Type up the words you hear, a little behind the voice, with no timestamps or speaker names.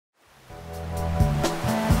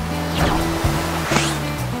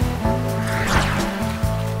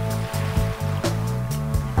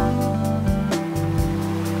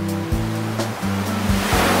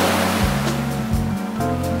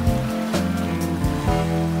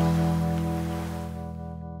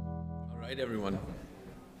Right, everyone.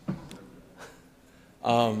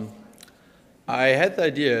 I had the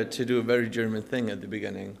idea to do a very German thing at the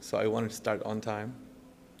beginning, so I wanted to start on time.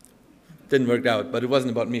 Didn't work out, but it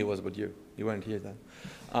wasn't about me, it was about you. You weren't here then.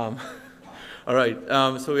 All right,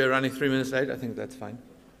 so we are running 3 minutes late. I think that's fine.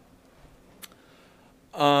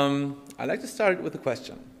 I'd like to start with a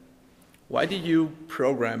question. Why do you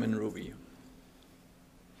program in Ruby?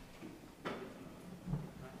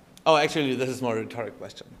 Oh, actually, this is more a rhetoric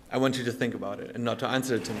question. I want you to think about it and not to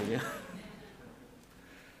answer it to me.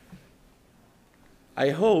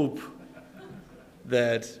 I hope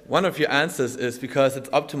that one of your answers is because it's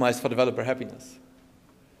optimized for developer happiness.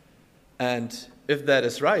 And if that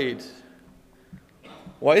is right,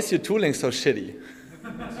 why is your tooling so shitty?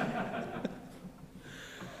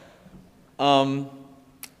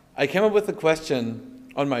 I came up with a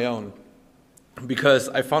question on my own because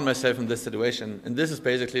I found myself in this situation, and this is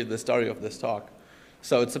basically the story of this talk.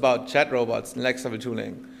 So it's about chat robots and next level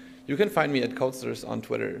tooling. You can find me at Codesters on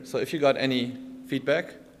Twitter. So if you got any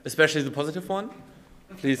feedback, especially the positive one,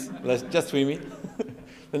 please just tweet me.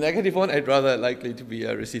 The negative one, I'd rather likely to be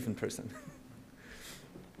a receiving person.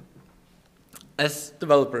 As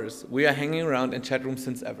developers, we are hanging around in chat rooms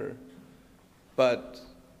since ever. But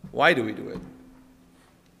why do we do it?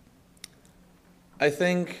 I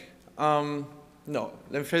think, no,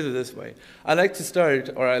 let me phrase it this way. I like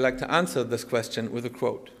to answer this question with a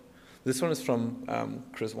quote. This one is from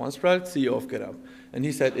Chris Wansprout, CEO of GitHub. And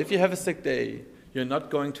he said, if you have a sick day, you're not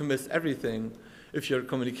going to miss everything if your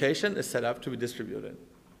communication is set up to be distributed.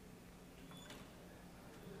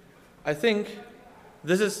 I think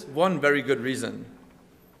this is one very good reason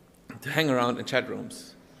to hang around in chat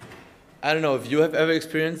rooms. I don't know if you have ever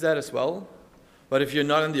experienced that as well, but if you're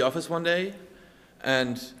not in the office one day,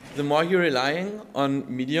 and the more you're relying on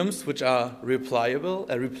mediums which are replayable,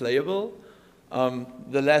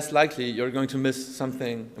 the less likely you're going to miss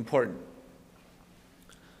something important.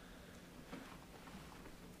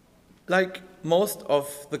 Like most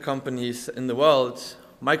of the companies in the world,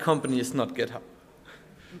 my company is not GitHub.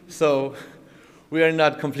 So we are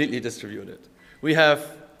not completely distributed. We have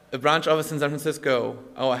a branch office in San Francisco,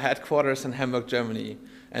 our headquarters in Hamburg, Germany,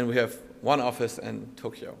 and we have one office in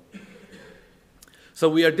Tokyo. So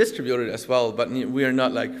we are distributed as well, but we are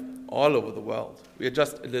not like all over the world. We are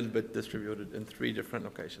just a little bit distributed in 3 different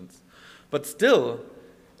locations. But still,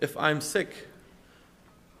 if I'm sick,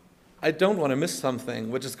 I don't want to miss something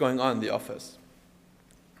which is going on in the office.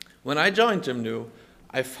 When I joined Gymnu,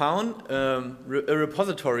 I found a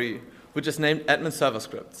repository which is named admin server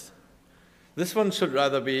scripts. This one should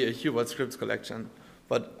rather be a Hubert scripts collection,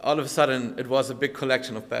 but all of a sudden it was a big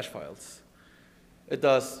collection of bash files. It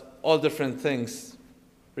does all different things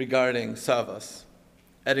regarding servers,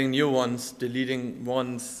 adding new ones, deleting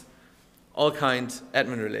ones, all kinds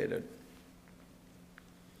admin related.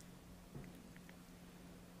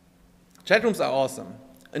 Chat rooms are awesome,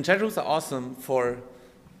 and chat rooms are awesome for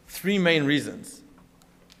 3 main reasons.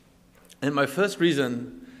 And my first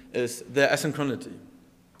reason is their asynchronity.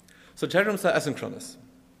 So chat rooms are asynchronous.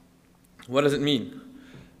 What does it mean?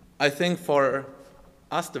 I think for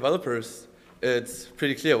us developers, it's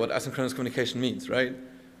pretty clear what asynchronous communication means, right?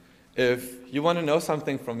 If you want to know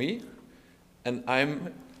something from me, and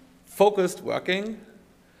I'm focused working,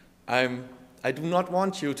 I do not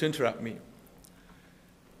want you to interrupt me.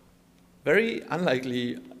 Very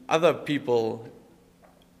unlikely other people,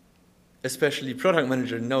 especially product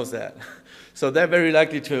manager, knows that. So they're very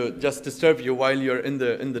likely to just disturb you while you're in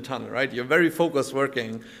the tunnel, right? You're very focused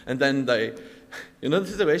working, and then you know the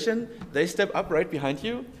situation? They step up right behind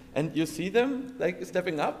you, and you see them like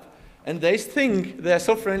stepping up, and they think they're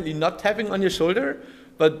so friendly, not tapping on your shoulder,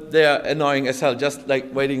 but they're annoying as hell, just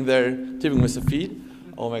like waiting there, tipping with the feet.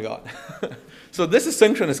 Oh my God. So this is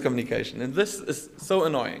synchronous communication, and this is so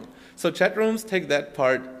annoying. So chat rooms take that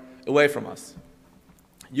part away from us.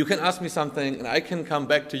 You can ask me something, and I can come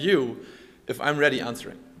back to you if I'm ready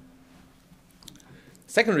answering.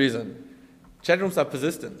 Second reason, chat rooms are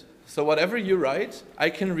persistent. So whatever you write, I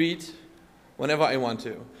can read whenever I want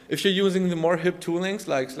to. If you're using the more hip toolings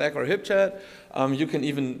like Slack or HipChat, you can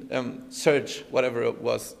even search whatever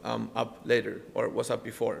was up later or was up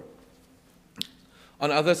before.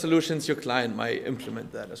 On other solutions, your client might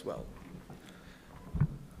implement that as well.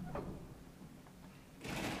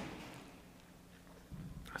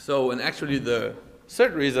 So, and actually the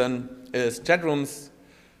third reason is chat rooms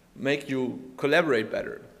make you collaborate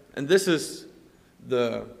better. And this is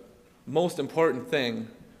the most important thing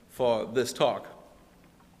for this talk.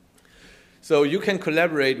 So you can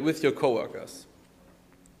collaborate with your coworkers.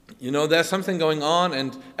 You know, there's something going on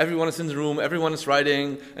and everyone is in the room, everyone is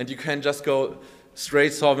writing, and you can just go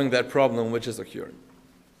straight solving that problem which is occurring.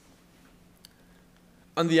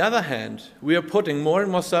 On the other hand, we are putting more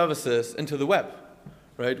and more services into the web,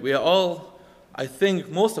 right? We are all, I think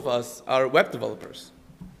most of us are web developers.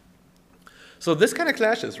 So this kind of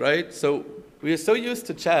clashes, right? So we are so used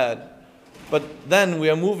to chat, but then we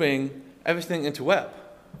are moving everything into web.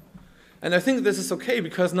 And I think this is okay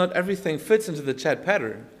because not everything fits into the chat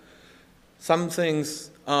pattern. Some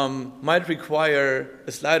things might require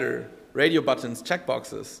a slider, radio buttons,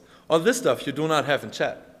 checkboxes. All this stuff you do not have in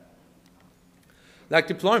chat. Like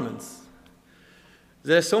deployments.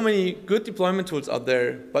 There are so many good deployment tools out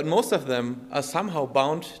there, but most of them are somehow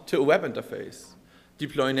bound to a web interface.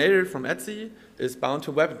 Deploy native from Etsy is bound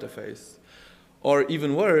to a web interface. Or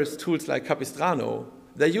even worse, tools like Capistrano,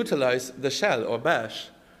 they utilize the shell or bash.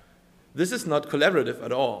 This is not collaborative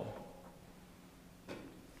at all.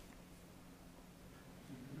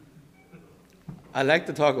 I like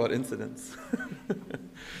to talk about incidents.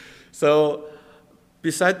 So,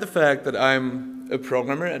 beside the fact that I'm a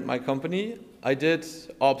programmer at my company, I did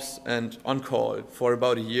ops and on-call for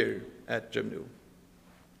about a year at Gymnu.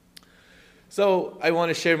 So I want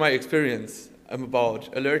to share my experience about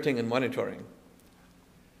alerting and monitoring.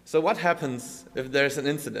 So what happens if there's an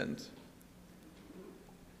incident?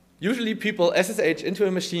 Usually people SSH into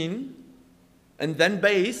a machine and then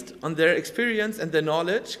based on their experience and their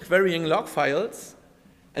knowledge, querying log files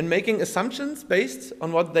and making assumptions based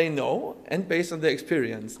on what they know and based on their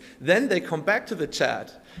experience. Then they come back to the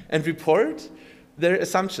chat and report their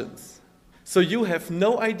assumptions. So you have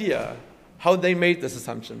no idea how they made these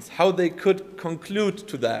assumptions, how they could conclude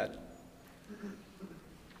to that.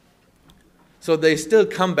 So they still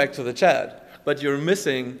come back to the chat, but you're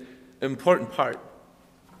missing an important part.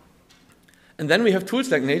 And then we have tools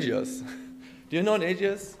like Nagios. Do you know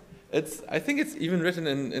Nagios? I think it's even written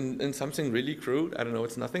in something really crude. I don't know,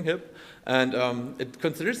 it's nothing hip. And it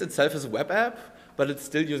considers itself as a web app, but it's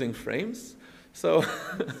still using frames. So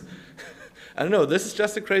I don't know, this is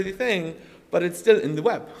just a crazy thing, but it's still in the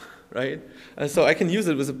web, right? And so I can use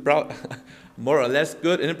it with a more or less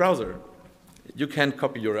good in a browser. You can't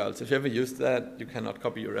copy URLs. If you ever used that, you cannot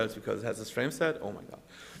copy URLs because it has this frame set. Oh my God,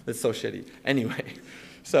 that's so shitty. Anyway,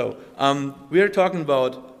 so we are talking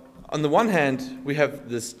about, on the one hand, we have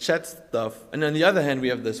this chat stuff, and on the other hand, we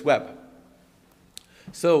have this web.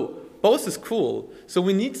 So both is cool. So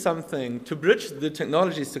we need something to bridge the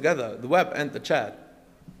technologies together, the web and the chat.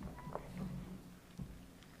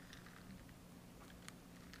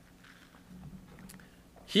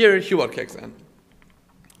 Here, Hubot kicks in.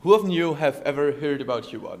 Who of you have ever heard about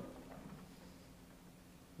Hubot?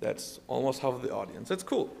 That's almost half of the audience. That's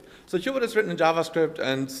cool. So Hubot is written in JavaScript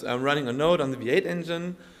and running a node on the V8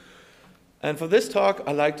 engine. And for this talk,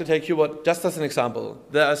 I like to take Hubot just as an example.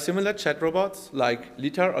 There are similar chat robots like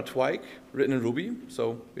Lita or Twike written in Ruby.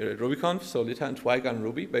 So we're at RubyConf, so Lita and Twike are in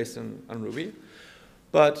Ruby, based on Ruby.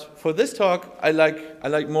 But for this talk, I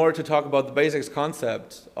like more to talk about the basics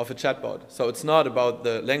concept of a chatbot. So it's not about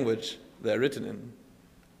the language they're written in.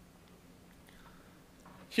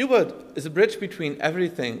 Hubot is a bridge between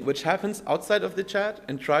everything which happens outside of the chat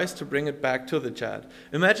and tries to bring it back to the chat.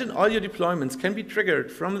 Imagine all your deployments can be triggered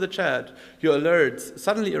from the chat. Your alerts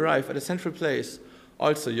suddenly arrive at a central place,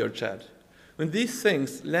 also your chat. When these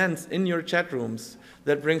things land in your chat rooms,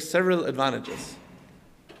 that brings several advantages.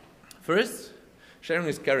 First, sharing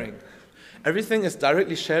is caring. Everything is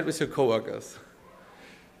directly shared with your coworkers.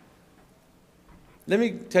 Let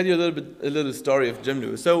me tell you a little story of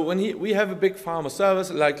Gymnu. So when we have a big farm of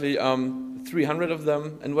servers, likely 300 of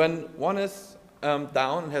them, and when one is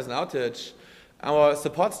down and has an outage, our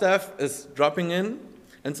support staff is dropping in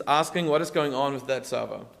and asking what is going on with that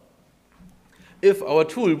server. If our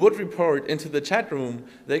tool would report into the chat room,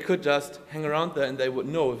 they could just hang around there and they would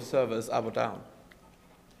know if the server is up or down.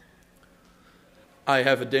 I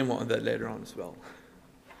have a demo on that later on as well.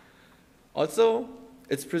 Also,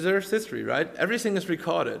 it preserves history, right? Everything is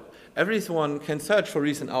recorded. Everyone can search for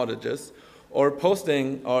recent outages or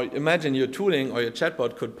posting, or imagine your tooling or your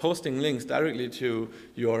chatbot could posting links directly to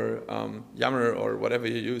your Yammer or whatever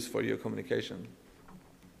you use for your communication.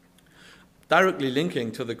 Directly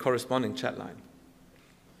linking to the corresponding chat line.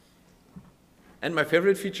 And my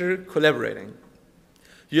favorite feature, collaborating.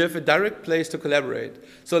 You have a direct place to collaborate.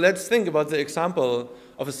 So let's think about the example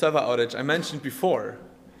of a server outage I mentioned before.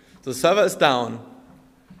 The server is down.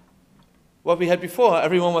 What we had before,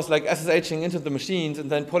 everyone was like SSHing into the machines and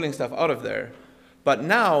then pulling stuff out of there. But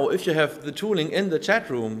now, if you have the tooling in the chat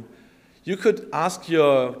room, you could ask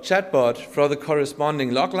your chatbot for the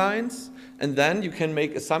corresponding log lines, and then you can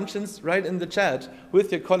make assumptions right in the chat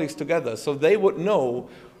with your colleagues together, so they would know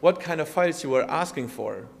what kind of files you were asking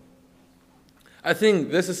for. I think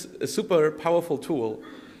this is a super powerful tool,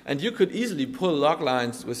 and you could easily pull log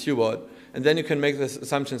lines with Hubot, and then you can make these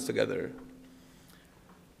assumptions together.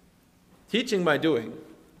 Teaching by doing.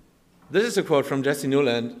 This is a quote from Jesse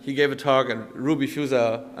Newland. He gave a talk at Ruby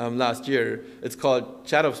Fusa last year. It's called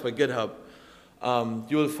Chat-Ups by GitHub.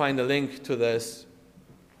 You will find a link to this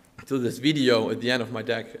video at the end of my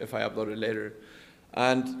deck if I upload it later.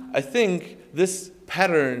 And I think this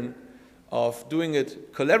pattern of doing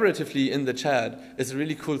it collaboratively in the chat is a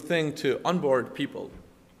really cool thing to onboard people.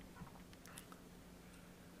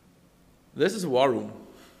 This is a war room.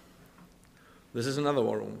 This is another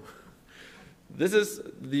war room. This is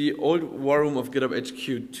the old war room of GitHub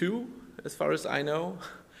HQ 2, as far as I know.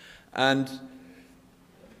 And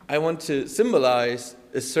I want to symbolize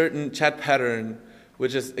a certain chat pattern,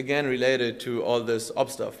 which is, again, related to all this op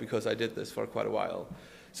stuff, because I did this for quite a while.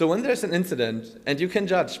 So when there's an incident, and you can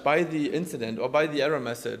judge by the incident or by the error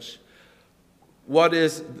message what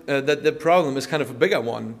is that the problem is kind of a bigger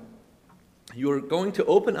one, you're going to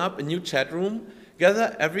open up a new chat room,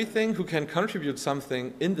 gather everything who can contribute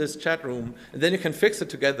something in this chat room, and then you can fix it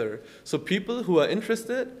together. So people who are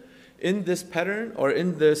interested in this pattern or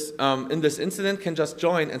in this incident can just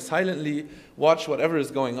join and silently watch whatever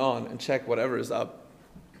is going on and check whatever is up.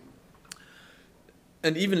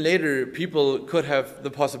 And even later, people could have the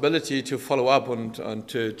possibility to follow up and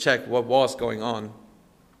to check what was going on.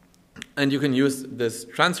 And you can use this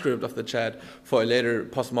transcript of the chat for a later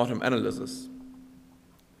postmortem analysis.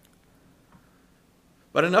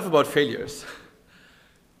 But enough about failures.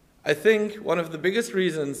 I think one of the biggest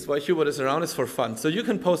reasons why Hubot is around is for fun. So you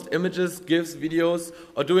can post images, GIFs, videos,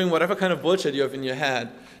 or doing whatever kind of bullshit you have in your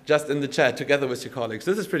head just in the chat together with your colleagues.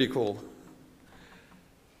 This is pretty cool.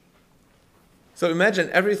 So imagine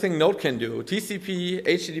everything Node can do. TCP,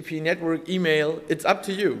 HTTP, network, email, it's up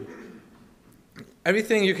to you.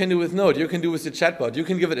 Everything you can do with Node, you can do with your chatbot. You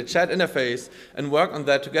can give it a chat interface and work on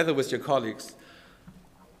that together with your colleagues.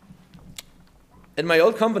 In my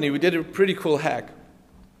old company, we did a pretty cool hack.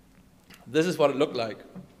 This is what it looked like.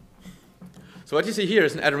 So what you see here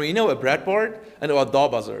is an Arduino, a breadboard, and our door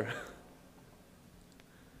buzzer.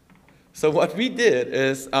 So what we did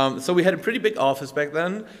is, so we had a pretty big office back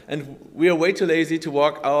then, and we were way too lazy to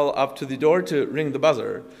walk all up to the door to ring the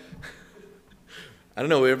buzzer. I don't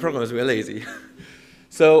know, we were programmers, we were lazy.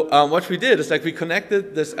 So what we did is like we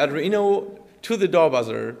connected this Arduino to the door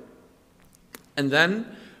buzzer, and then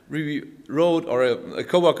we wrote, or a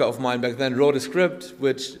coworker of mine back then wrote a script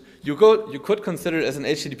which you could consider as an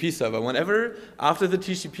HTTP server. Whenever, after the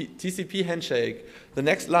TCP handshake, the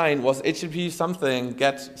next line was HTTP something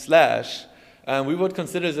get slash, we would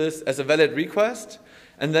consider this as a valid request,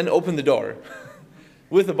 and then open the door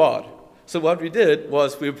with the bot. So what we did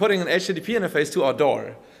was we were putting an HTTP interface to our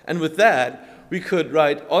door, and with that, we could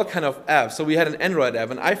write all kind of apps. So we had an Android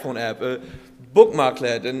app, an iPhone app, a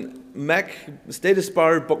bookmarklet, an Mac status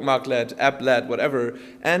bar bookmarklet, applet, whatever,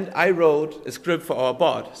 and I wrote a script for our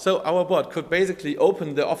bot. So our bot could basically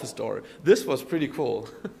open the office door. This was pretty cool.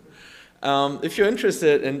 If you're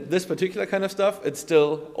interested in this particular kind of stuff, it's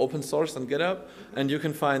still open source on GitHub, and you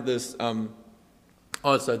can find this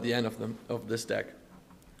also at the end of this deck.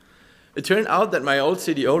 It turned out that my old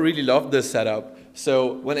CDO really loved this setup.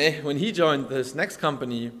 So when he joined this next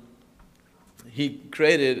company, he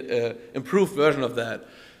created an improved version of that.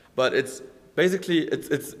 But it's basically,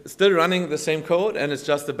 it's still running the same code, and it's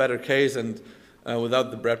just a better case and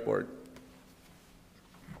without the breadboard.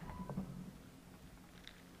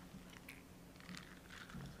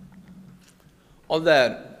 All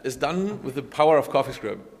that is done with the power of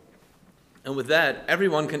CoffeeScript. And with that,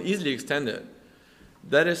 everyone can easily extend it.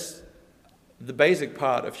 That is the basic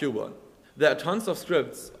part of Hubot. There are tons of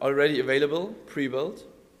scripts already available, pre-built.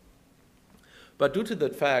 But due to the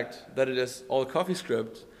fact that it is all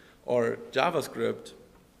CoffeeScript or JavaScript,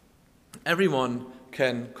 everyone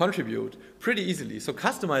can contribute pretty easily. So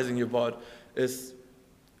customizing your bot is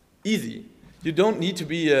easy. You don't need to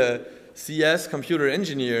be a CS computer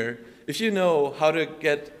engineer. If you know how to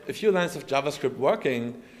get a few lines of JavaScript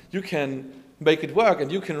working, you can make it work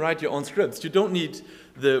and you can write your own scripts. You don't need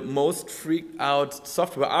the most freaked out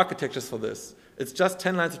software architectures for this. It's just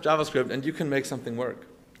 10 lines of JavaScript and you can make something work.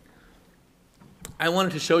 I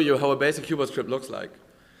wanted to show you how a basic Hubot script looks like.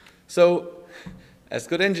 So, as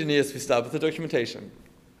good engineers, we start with the documentation.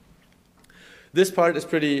 This part is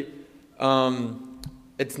pretty,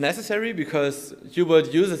 it's necessary because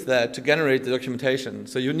Hubot uses that to generate the documentation.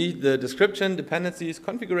 So you need the description, dependencies,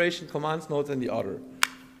 configuration, commands, nodes, and the order.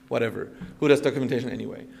 Whatever. Who does documentation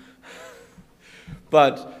anyway?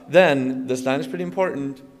 But then, this line is pretty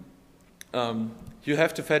important. you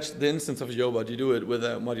have to fetch the instance of your bot. You do it with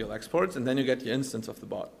a module exports, and then you get the instance of the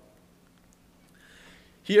bot.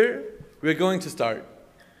 Here, we're going to start.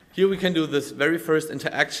 Here we can do this very first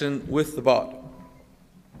interaction with the bot.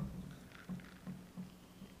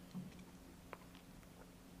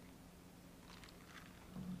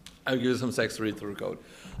 I'll give you some seconds to read through code.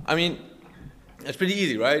 I mean, it's pretty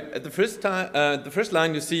easy, right? At the first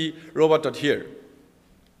line, you see robot.here.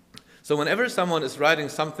 So whenever someone is writing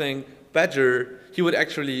something badger, he would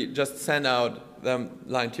actually just send out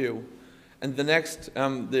line 2. And the next,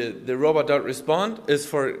 the robot.respond is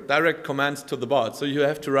for direct commands to the bot. So you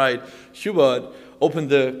have to write Hubert, open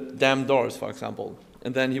the damn doors, for example.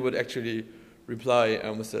 And then he would actually reply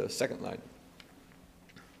with the second line,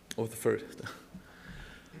 or the first.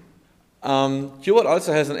 Hubert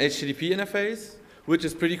also has an HTTP interface, which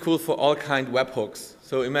is pretty cool for all kind of webhooks.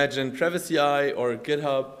 So imagine Travis CI or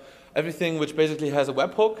GitHub, everything which basically has a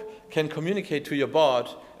webhook can communicate to your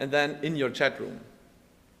bot and then in your chat room.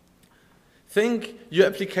 Think your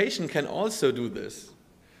application can also do this.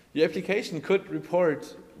 Your application could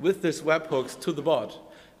report with this webhooks to the bot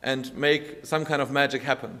and make some kind of magic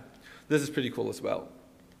happen. This is pretty cool as well.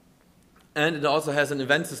 And it also has an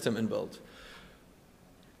event system inbuilt.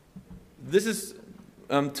 This is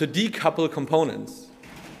to decouple components.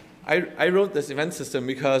 I wrote this event system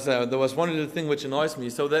because there was one little thing which annoys me.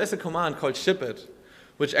 So there is a command called shipit,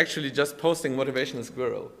 which actually just posting motivational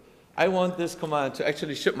squirrel. I want this command to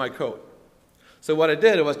actually ship my code. So what I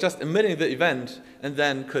did was just emitting the event, and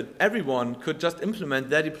then everyone could just implement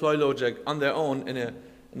their deploy logic on their own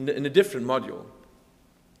in a different module.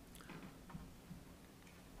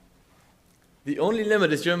 The only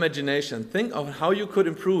limit is your imagination. Think of how you could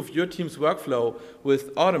improve your team's workflow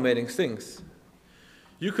with automating things.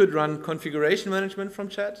 You could run configuration management from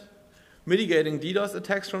chat, mitigating DDoS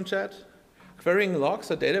attacks from chat, querying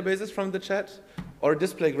logs or databases from the chat, or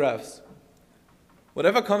display graphs.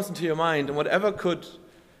 Whatever comes into your mind and whatever could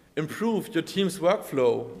improve your team's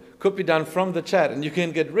workflow could be done from the chat, and you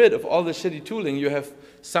can get rid of all the shitty tooling you have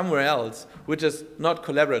somewhere else, which is not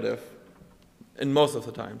collaborative in most of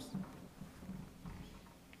the times.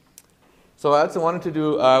 So I also wanted to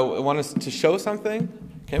do, wanted to show something.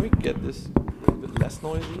 Can we get this a bit less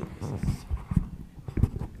noisy?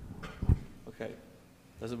 Okay,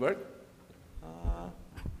 does it work?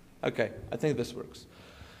 Okay, I think this works.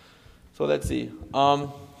 So let's see.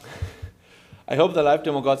 I hope the live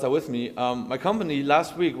demo gods are with me. My company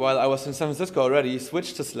last week, while I was in San Francisco already,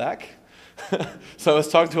 switched to Slack. So I was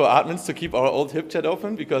talking to our admins to keep our old HIP chat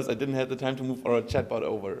open because I didn't have the time to move our chatbot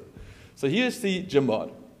over. So here's the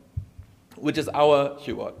Gymbot, which is our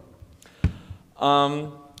Hubot.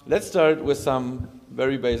 Let's start with some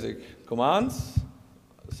very basic commands.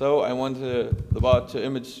 So I want the bot to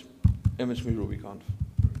image me RubyConf.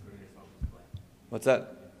 What's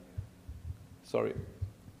that? Sorry.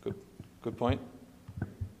 Good point.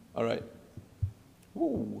 All right.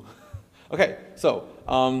 Woo. Okay, so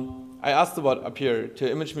I asked the bot up here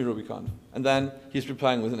to image me RubyConf, and then he's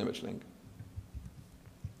replying with an image link.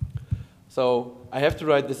 So I have to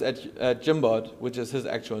write this at Gymbot, which is his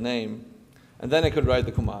actual name, and then I could write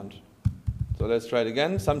the command. So let's try it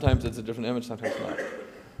again. Sometimes it's a different image, sometimes not.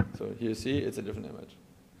 So here you see it's a different image.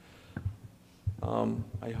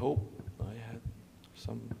 I hope I had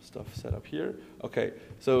some stuff set up here. Okay,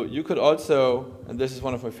 so you could also, and this is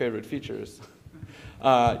one of my favorite features,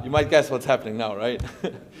 you might guess what's happening now, right?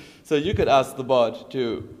 So you could ask the bot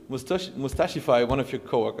to mustachify one of your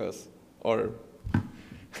coworkers or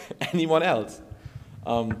anyone else.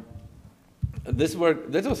 This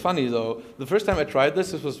was funny though. The first time I tried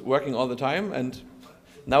this was working all the time, and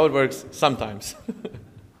now it works sometimes.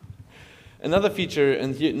 Another feature,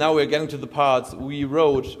 and here, now we're getting to the parts we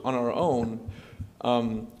wrote on our own.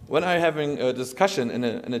 When I'm having a discussion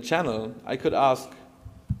in a channel, I could ask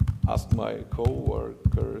my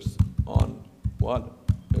coworkers on what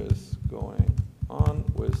is going on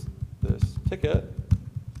with this ticket,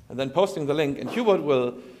 and then posting the link, and Hubert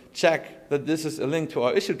will check that this is a link to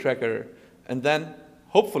our issue tracker, and then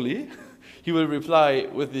hopefully he will reply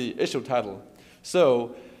with the issue title.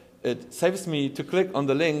 So it saves me to click on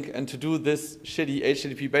the link and to do this shitty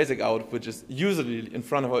HTTP basic out, which is usually in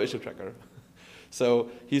front of our issue tracker. So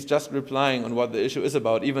he's just replying on what the issue is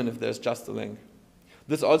about, even if there's just a link.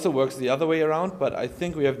 This also works the other way around, but I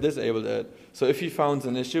think we have disabled it. So if he found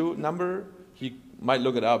an issue number, he might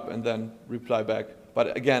look it up and then reply back.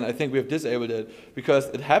 But again, I think we have disabled it because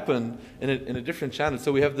it happened in a different channel.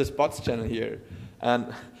 So we have this bots channel here.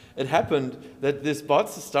 And it happened that these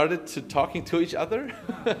bots started talking to each other.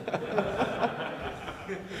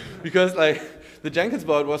 Because like the Jenkins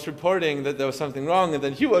bot was reporting that there was something wrong, and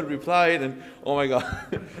then Heward replied, and oh my god,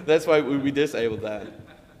 that's why we disabled that.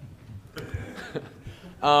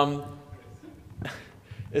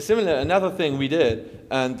 Another thing we did,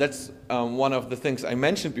 and that's one of the things I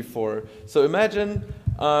mentioned before. So imagine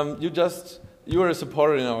you are a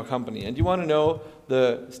supporter in our company, and you want to know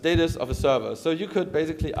the status of a server. So you could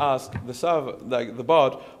basically ask the server, like the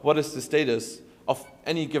bot, what is the status of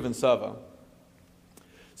any given server.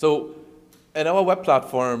 So at our web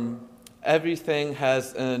platform, everything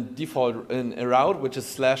has a default in a route, which is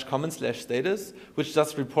 /common/status, which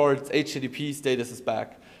just reports HTTP status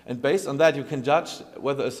back. And based on that, you can judge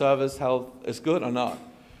whether a service health is good or not.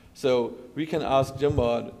 So we can ask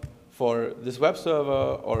Jimbot for this web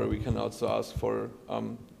server, or we can also ask for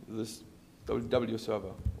this WW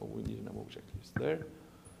server. Oh, we need a number which actually is there.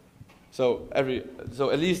 So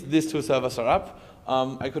at least these two servers are up.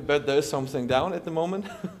 I could bet there is something down at the moment,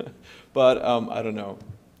 but I don't know.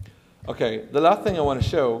 Okay, the last thing I want to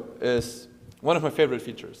show is one of my favorite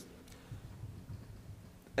features.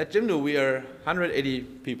 At Jimdo, we are 180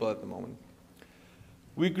 people at the moment.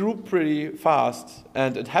 We grew pretty fast,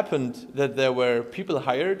 and it happened that there were people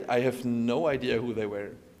hired. I have no idea who they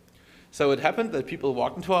were. So it happened that people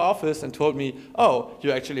walked into our office and told me, oh,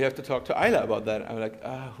 you actually have to talk to Ayla about that. I'm like,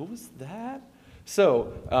 who's that?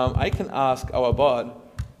 So I can ask our bot,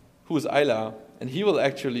 who's Ayla, and he will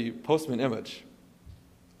actually post me an image.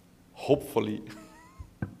 Hopefully.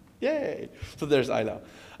 Yay! So there's Ayla.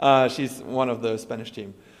 She's one of the Spanish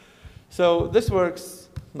team. So this works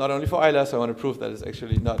not only for Ayla, so I want to prove that it's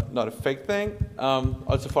actually not a fake thing.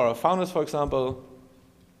 Also for our founders, for example.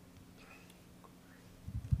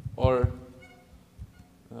 Or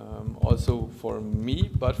also for me,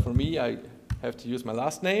 but for me I have to use my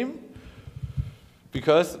last name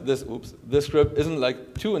because this script isn't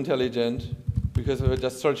like too intelligent, because if I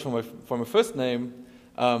just search for my first name,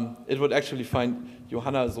 it would actually find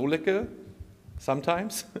Johanna Solecke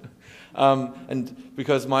sometimes. And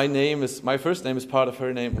because my first name is part of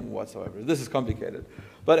her name whatsoever. This is complicated.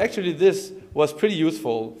 But actually this was pretty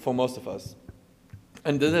useful for most of us.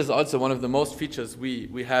 And this is also one of the most features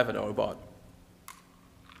we have at our bot.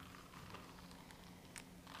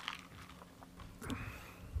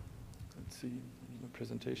 Let's see, my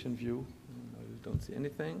presentation view. I don't see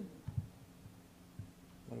anything.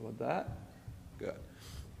 What about that? Good.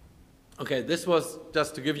 Okay, this was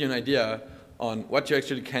just to give you an idea on what you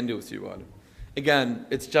actually can do with UBot. Again,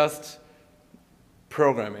 it's just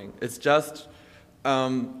programming. It's just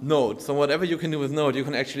Node. So whatever you can do with Node, you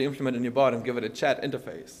can actually implement in your bot and give it a chat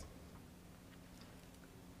interface.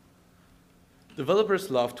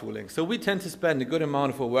 Developers love tooling. So we tend to spend a good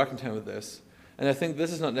amount of our working time with this. And I think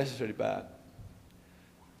this is not necessarily bad.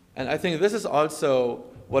 And I think this is also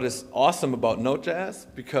what is awesome about Node.js,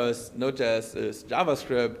 because Node.js is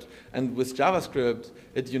JavaScript, and with JavaScript,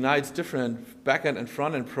 it unites different backend and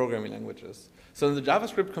front-end programming languages. So in the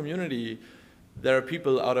JavaScript community, there are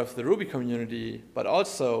people out of the Ruby community, but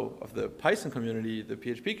also of the Python community, the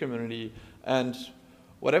PHP community, and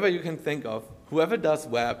whatever you can think of. Whoever does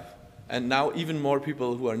web, and now even more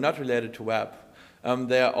people who are not related to web,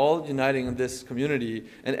 they are all uniting in this community,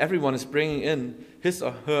 and everyone is bringing in his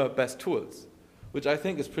or her best tools, which I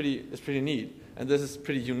think is pretty neat, and this is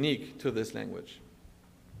pretty unique to this language.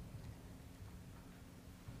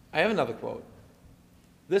 I have another quote.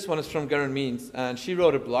 This one is from Garen Means, and she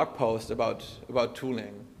wrote a blog post about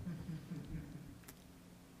tooling.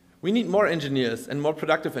 We need more engineers and more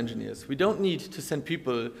productive engineers. We don't need to send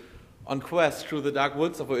people on quests through the dark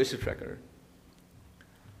woods of our issue tracker.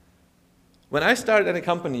 When I started at a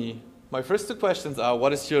company, my first two questions are,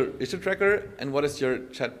 what is your issue tracker and what is your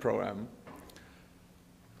chat program?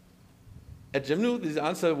 At Jimdo, the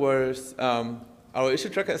answer was our issue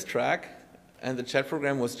tracker is Track, and the chat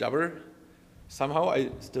program was Jabber. Somehow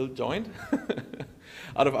I still joined,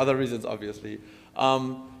 out of other reasons, obviously.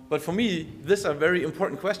 But for me, these are very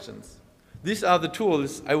important questions. These are the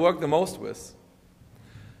tools I work the most with.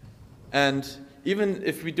 And even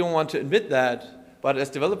if we don't want to admit that, but as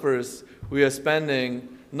developers, we are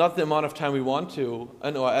spending not the amount of time we want to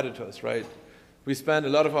on our editors, right? We spend a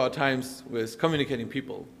lot of our times with communicating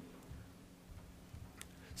people.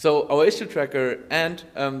 So our issue tracker and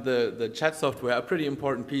the chat software are pretty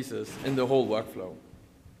important pieces in the whole workflow.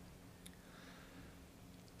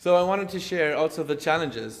 So I wanted to share also the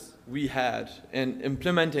challenges we had in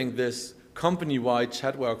implementing this company-wide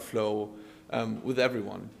chat workflow with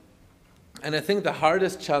everyone. And I think the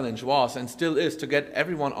hardest challenge was, and still is, to get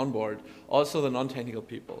everyone on board, also the non-technical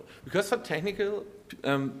people. Because for technical,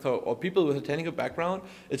 or people with a technical background,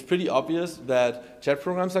 it's pretty obvious that chat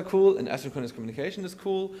programs are cool and asynchronous communication is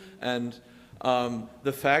cool, and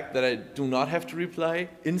The fact that I do not have to reply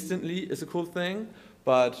instantly is a cool thing,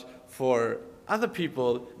 but for other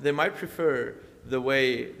people, they might prefer the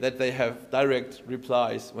way that they have direct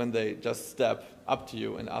replies when they just step up to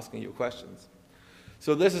you and asking you questions.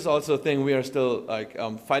 So this is also a thing we are still like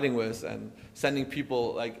fighting with, and sending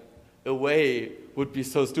people like away would be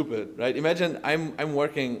so stupid, right? Imagine I'm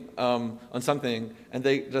working on something and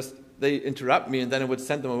they interrupt me, and then I would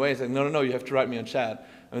send them away. It's like, no, you have to write me on chat.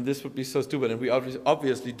 I mean, this would be so stupid, and we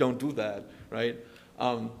obviously don't do that, right?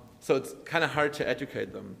 So it's kind of hard to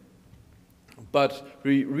educate them. But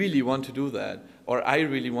we really want to do that, or I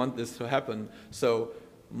really want this to happen. So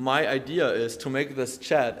my idea is to make this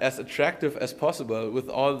chat as attractive as possible with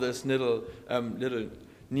all these little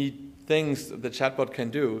neat things the chatbot can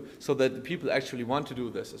do, so that the people actually want to do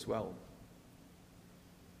this as well.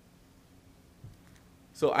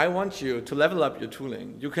 So I want you to level up your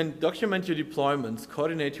tooling. You can document your deployments,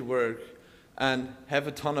 coordinate your work, and have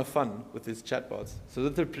a ton of fun with these chatbots. So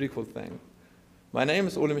that's a pretty cool thing. My name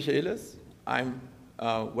is Michaelis. I'm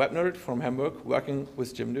a web nerd from Hamburg working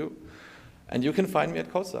with Jimdo. And you can find me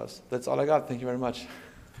at CodeStuffs. That's all I got. Thank you very much.